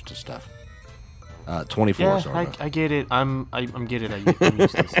damage to stuff. 24 Yeah, Sorbo. I get it. I'm get it. I'm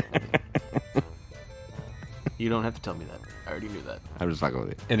useless. You don't have to tell me that. I already knew that. I'm just not going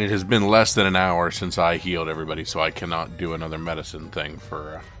with it. And it has been less than an hour since I healed everybody, so I cannot do another medicine thing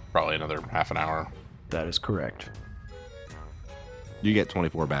for probably another half an hour. That is correct. You get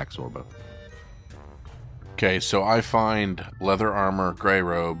 24 back, Sorbo. Okay, so I find leather armor, gray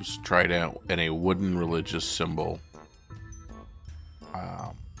robes, trident, and a wooden religious symbol.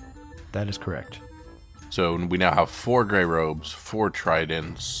 That is correct. So we now have 4 gray robes, 4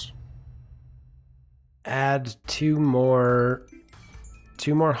 tridents. Add 2 more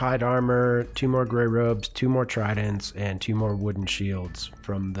hide armor, 2 more gray robes, 2 more tridents, and 2 more wooden shields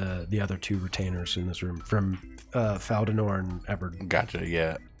from the other 2 retainers in this room, from Faldenor and Eberd. Gotcha,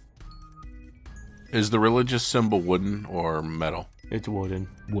 yeah. Is the religious symbol wooden or metal? It's wooden.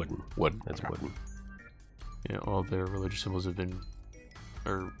 Wooden. Wooden. That's Okay. wooden. Yeah, all their religious symbols have been,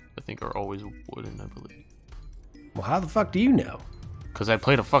 or I think are always wooden, I believe. Well, how the fuck do you know? Because I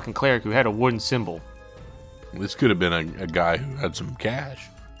played a fucking cleric who had a wooden symbol. This could have been a guy who had some cash.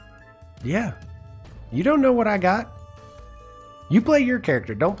 Yeah. You don't know what I got. You play your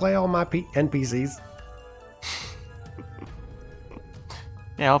character. Don't play all my NPCs.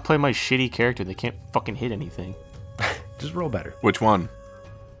 Yeah, I'll play my shitty character that can't fucking hit anything. Just roll better. Which one?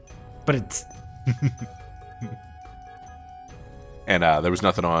 But it's... And there was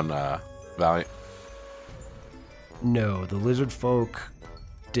nothing on Valiant. No, the lizard folk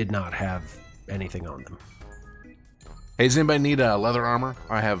did not have anything on them. Hey, does anybody need leather armor?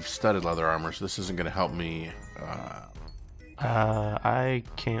 I have studded leather armor, so this isn't going to help me. I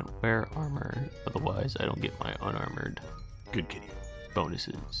can't wear armor, otherwise I don't get my unarmored Good kitty.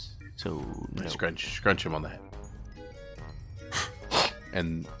 bonuses. So, no. Scrunch him on the head.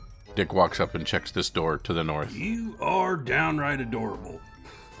 And Dick walks up and checks this door to the north. You are downright adorable.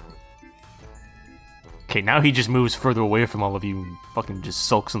 Okay, now he just moves further away from all of you and fucking just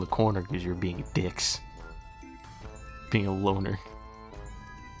sulks in the corner because you're being dicks. Being a loner.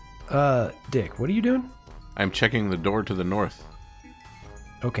 Dick, what are you doing? I'm checking the door to the north.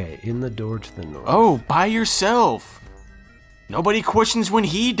 Okay, in the door to the north. Oh, by yourself! Nobody questions when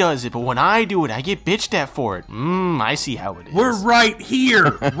he does it, but when I do it, I get bitched at for it. I see how it is. We're right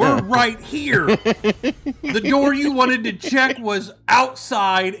here. We're right here. The door you wanted to check was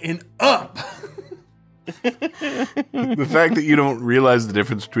outside and up. The fact that you don't realize the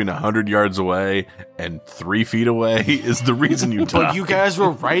difference between 100 yards away and 3 feet away is the reason you died. But you guys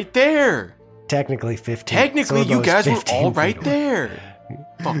were right there. Technically 15. Technically, you Sorbo's guys were 15 all feet right away. there.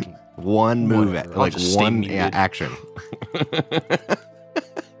 Fucking. One move, Whatever, I'll like just stay one muted. action.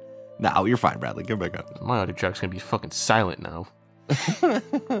 No, you're fine, Bradley. Get back up. My audio track's gonna be fucking silent now. God,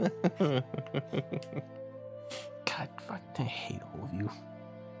 fuck, I hate all of you.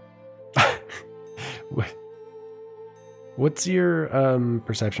 What's your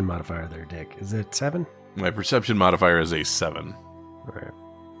perception modifier there, Dick? Is it 7? My perception modifier is a 7. Right.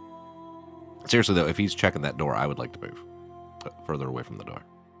 Seriously, though, if he's checking that door, I would like to move further away from the door.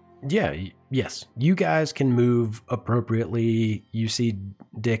 Yeah, yes. You guys can move appropriately. You see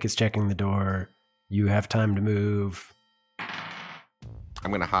Dick is checking the door. You have time to move.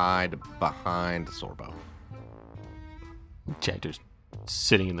 I'm going to hide behind Sorbo. Jactor's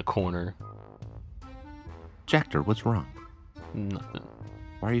sitting in the corner. Jactor, what's wrong? Nothing.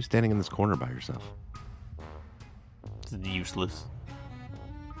 Why are you standing in this corner by yourself? It's useless.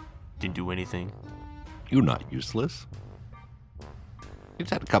 Didn't do anything. You're not useless. You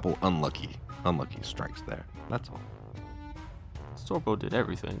just had a couple unlucky strikes there. That's all. Sorbo did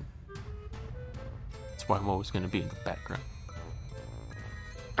everything. That's why I'm always going to be in the background.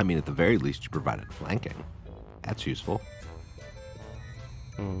 I mean, at the very least, you provided flanking. That's useful.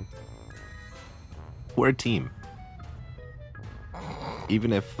 We're a team.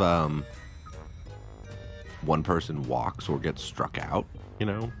 Even if one person walks or gets struck out,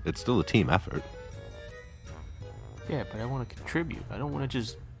 it's still a team effort. Yeah, but I want to contribute. I don't want to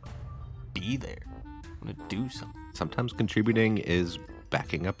just be there. I want to do something. Sometimes contributing is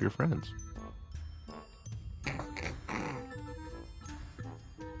backing up your friends.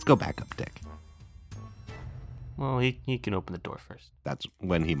 Let's go back up, Dick. Well, he can open the door first. That's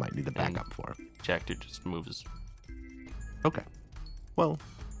when he might need the backup for him. Jactor just moves. Okay. Well,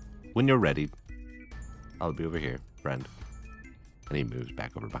 when you're ready, I'll be over here, friend. And he moves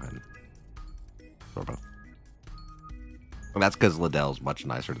back over behind Sorbo. And that's because Liddell's much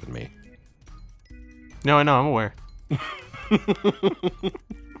nicer than me. No, I know. I'm aware.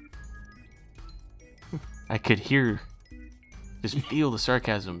 I could just feel the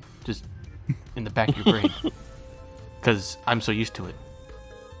sarcasm just in the back of your brain. Because I'm so used to it.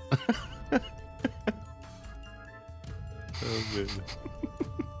 Oh, man.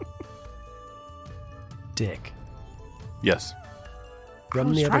 Dick. Yes.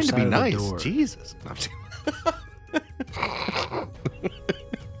 From I the was other trying to side be of the nice. door. Jesus.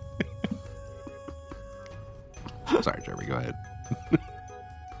 Sorry, Jeremy. Go ahead.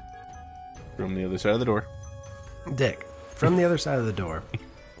 From the other side of the door. Dick, from the other side of the door,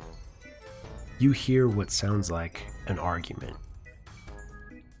 you hear what sounds like an argument.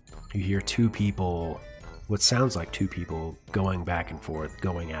 You hear 2 people what sounds like two people going back and forth,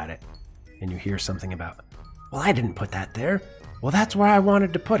 going at it. And you hear something about, well, I didn't put that there. Well, that's where I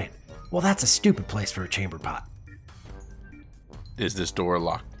wanted to put it. Well, that's a stupid place for a chamber pot. Is this door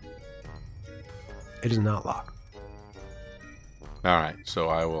locked? It is not locked. All right, so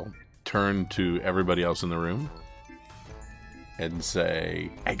I will turn to everybody else in the room and say,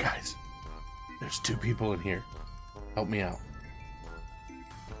 hey guys, there's two people in here. Help me out.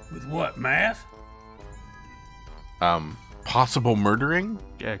 With what, math? Possible murdering?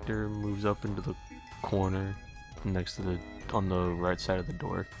 Actor moves up into the corner next to on the right side of the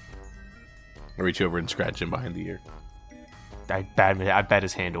door. I reach over and scratch him behind the ear. I bat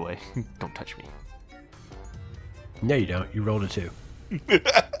his hand away. Don't touch me. No, you don't. You rolled a 2.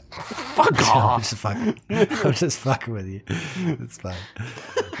 Fuck off. I'm just fucking with you. It's fine.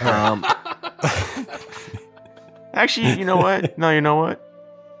 Actually, you know what? No, you know what?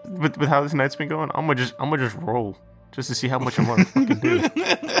 With how this night's been going, I'm gonna just roll just to see how much I'm gonna fucking do.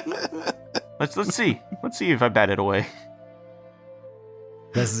 Let's see. Let's see if I bat it away.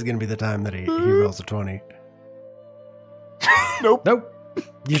 This is gonna be the time that he rolls a 20. Nope.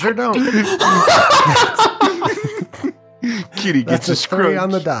 You sure don't. Kitty gets a 3 on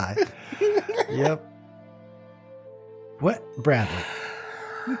the die. Yep. What, Bradley?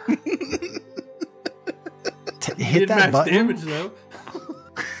 Hit that button. Damage though.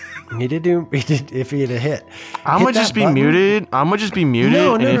 He did. If he had hit, I'm gonna just be muted.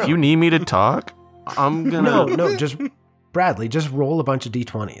 No, and if you need me to talk, I'm gonna. No. Just Bradley. Just roll a bunch of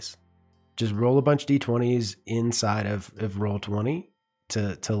d20s. Just roll a bunch of d20s inside of roll 20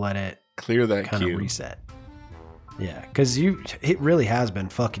 to let it clear that kind queue. of reset. Yeah, because it really has been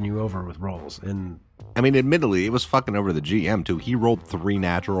fucking you over with rolls. And I mean, admittedly, it was fucking over the GM too. He rolled 3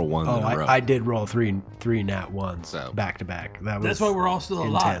 natural ones in a row. I did roll three nat ones back to back. That's why we're all still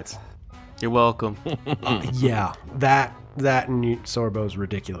intense. alive. You're welcome. Yeah, that and Sorbo's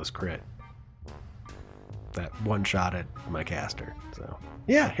ridiculous crit. That one shot at my caster. So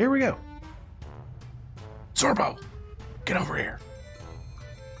yeah, here we go. Sorbo, get over here.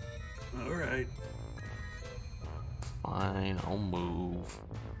 All right. Fine, I'll move.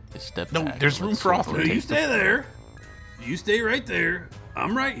 Just step No, back. there's room for all So three. you stay there. You stay right there.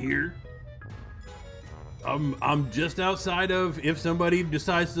 I'm right here. I'm just outside of if somebody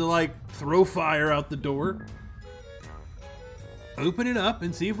decides to throw fire out the door. Open it up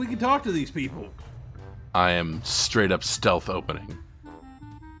and see if we can talk to these people. I am straight up stealth opening.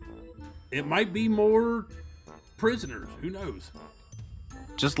 It might be more prisoners. Who knows?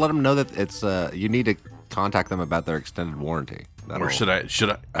 Just let them know that it's you need to contact them about their extended warranty. Or should I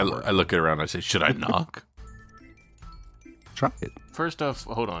look around and I say, should I knock? Try it. First off,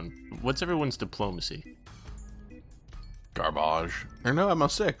 hold on. What's everyone's diplomacy? Garbage. Or no, I'm a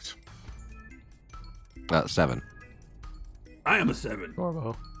 6. 7. I am a 7.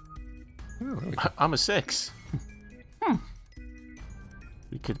 Sorbo. I'm a 6.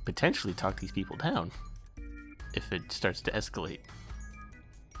 We could potentially talk these people down if it starts to escalate.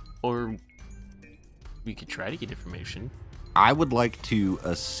 Or we could try to get information. I would like to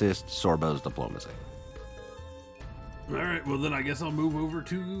assist Sorbo's diplomacy. All right, well then I guess I'll move over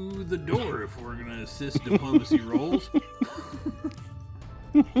to the door if we're gonna assist diplomacy rolls.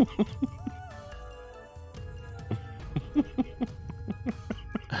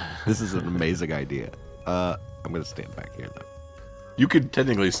 This is an amazing idea. I'm going to stand back here, though. You could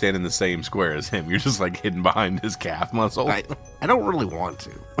technically stand in the same square as him. You're just hidden behind his calf muscle. I don't really want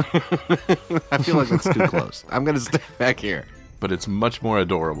to. I feel like that's too close. I'm going to stand back here. But it's much more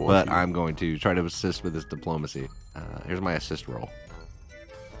adorable. But I'm going to try to assist with this diplomacy. Here's my assist roll.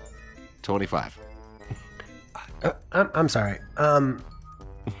 25. I'm sorry.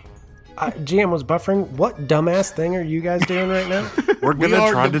 GM was buffering. What dumbass thing are you guys doing right now? We're going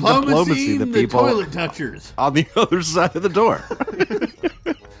to try to diplomacy the people toilet touchers on the other side of the door.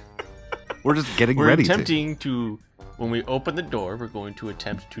 We're just getting ready to. When we open the door, we're going to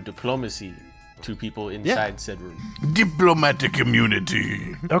attempt to diplomacy two people inside said room. Diplomatic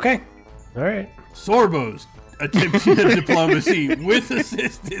immunity. Okay. All right. Sorbo's attempting diplomacy with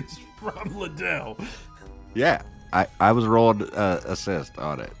assistance from Liddell. Yeah. I was rolled assist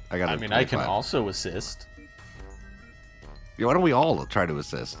on it. I can also assist. Yeah, why don't we all try to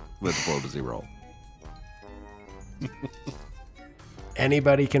assist with diplomacy roll?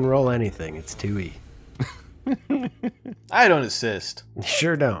 Anybody can roll anything. It's 2E. I don't assist.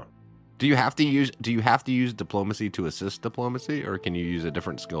 Sure don't. Do you have to use diplomacy to assist diplomacy, or can you use a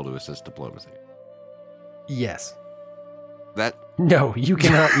different skill to assist diplomacy? Yes. That No, you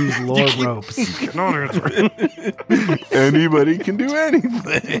cannot use lore ropes. Anybody can do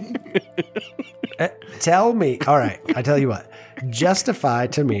anything. Tell me. All right, I tell you what. Justify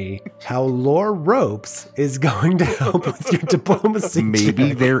to me how lore ropes is going to help with your diplomacy. maybe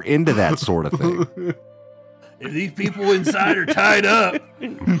check. they're into that sort of thing. If these people inside are tied up,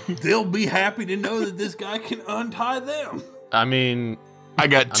 they'll be happy to know that this guy can untie them. I mean, I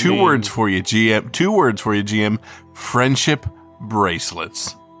got two words for you, GM. 2 words for you, GM. Friendship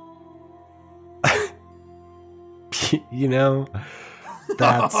bracelets. You know,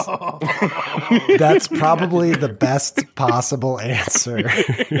 that's probably the best possible answer.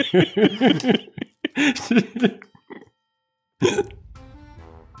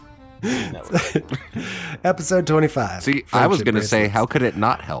 Episode 25. See, I was Friendship going to say, bracelets. how could it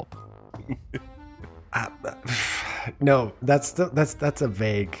not help? No, that's a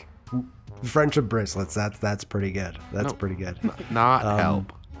vague friendship bracelets. That's pretty good. That's pretty good. Not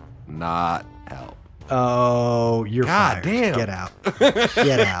help. Not help. Oh, you're God fired. damn. Get out.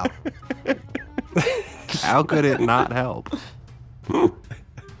 Get out. How could it not help?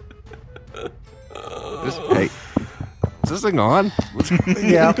 Hey, is this thing on?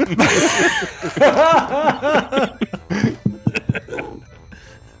 Yeah.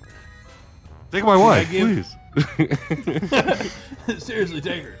 Take my wife, give- please. Seriously,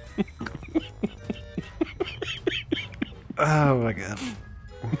 take her. Oh my god.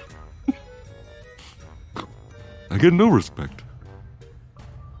 I get no respect.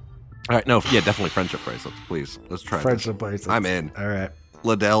 All right, no, yeah, definitely friendship bracelets, please. Let's try Friendship bracelets. I'm in. All right. this.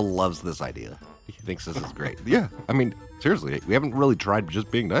 Liddell loves this idea. He thinks this is great. Yeah, I mean, seriously, we haven't really tried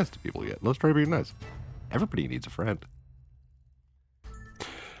just being nice to people yet. Let's try being nice. Everybody needs a friend.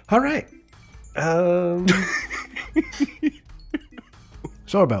 All right.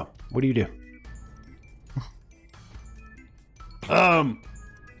 Sorbo, what do you do?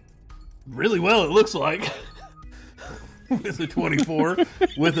 Really well, it looks like. With a 24,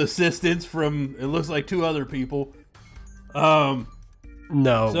 with assistance from, it looks like 2 other people. No,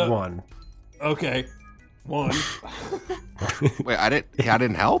 So- one. Okay. 1. Wait, I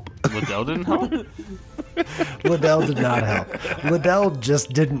didn't help? Liddell didn't help? Liddell did not help. Liddell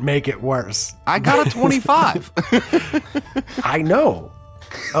just didn't make it worse. I got a 25. I know.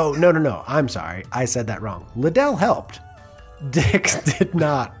 Oh, no. I'm sorry. I said that wrong. Liddell helped. Dick did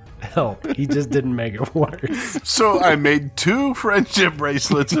not help. He just didn't make it worse. So I made 2 friendship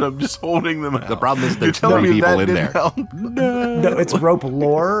bracelets and I'm just holding them out. The problem is You're there's telling 3 me people that in didn't there. help? No, it's rope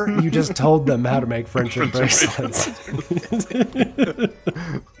lore. You just told them how to make friendship bracelets.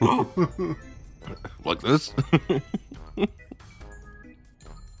 Like this?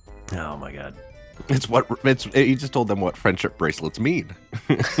 Oh my god. You just told them what friendship bracelets mean.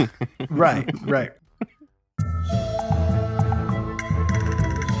 Right.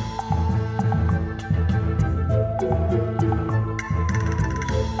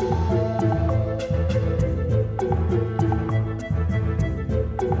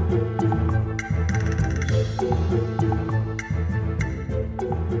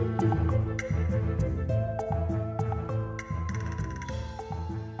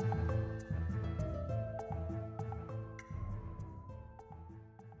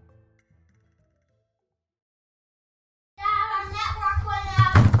 Dad, our network went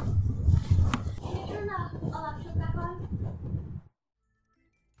out. Can you turn the electric back on?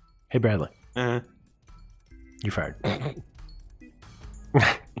 Hey, Bradley. You fired.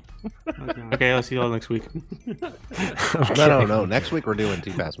 Okay, I'll see you all next week. No. Next week we're doing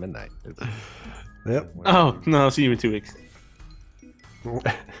Too Past Midnight. Yep. Oh, no, I'll see you in 2 weeks.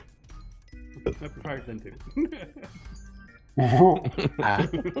 Fired then too.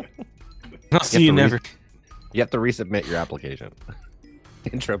 I'll see you never. You have to resubmit your application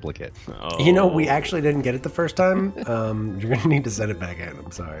in triplicate. Oh. You know, we actually didn't get it the first time. You're going to need to send it back in. I'm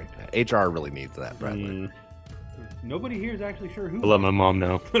sorry. HR really needs that, Bradley. Nobody here is actually sure who. I'll let my mom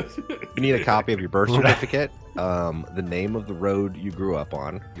know. You need a copy of your birth certificate, the name of the road you grew up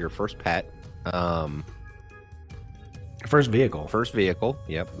on, your first pet, First vehicle. first vehicle.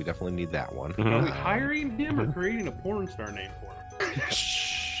 Yep, we definitely need that one. Are we hiring him or creating a porn star name for him?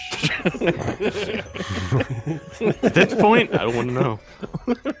 At this point, I don't want to know.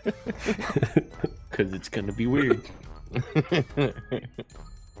 Because it's going to be weird.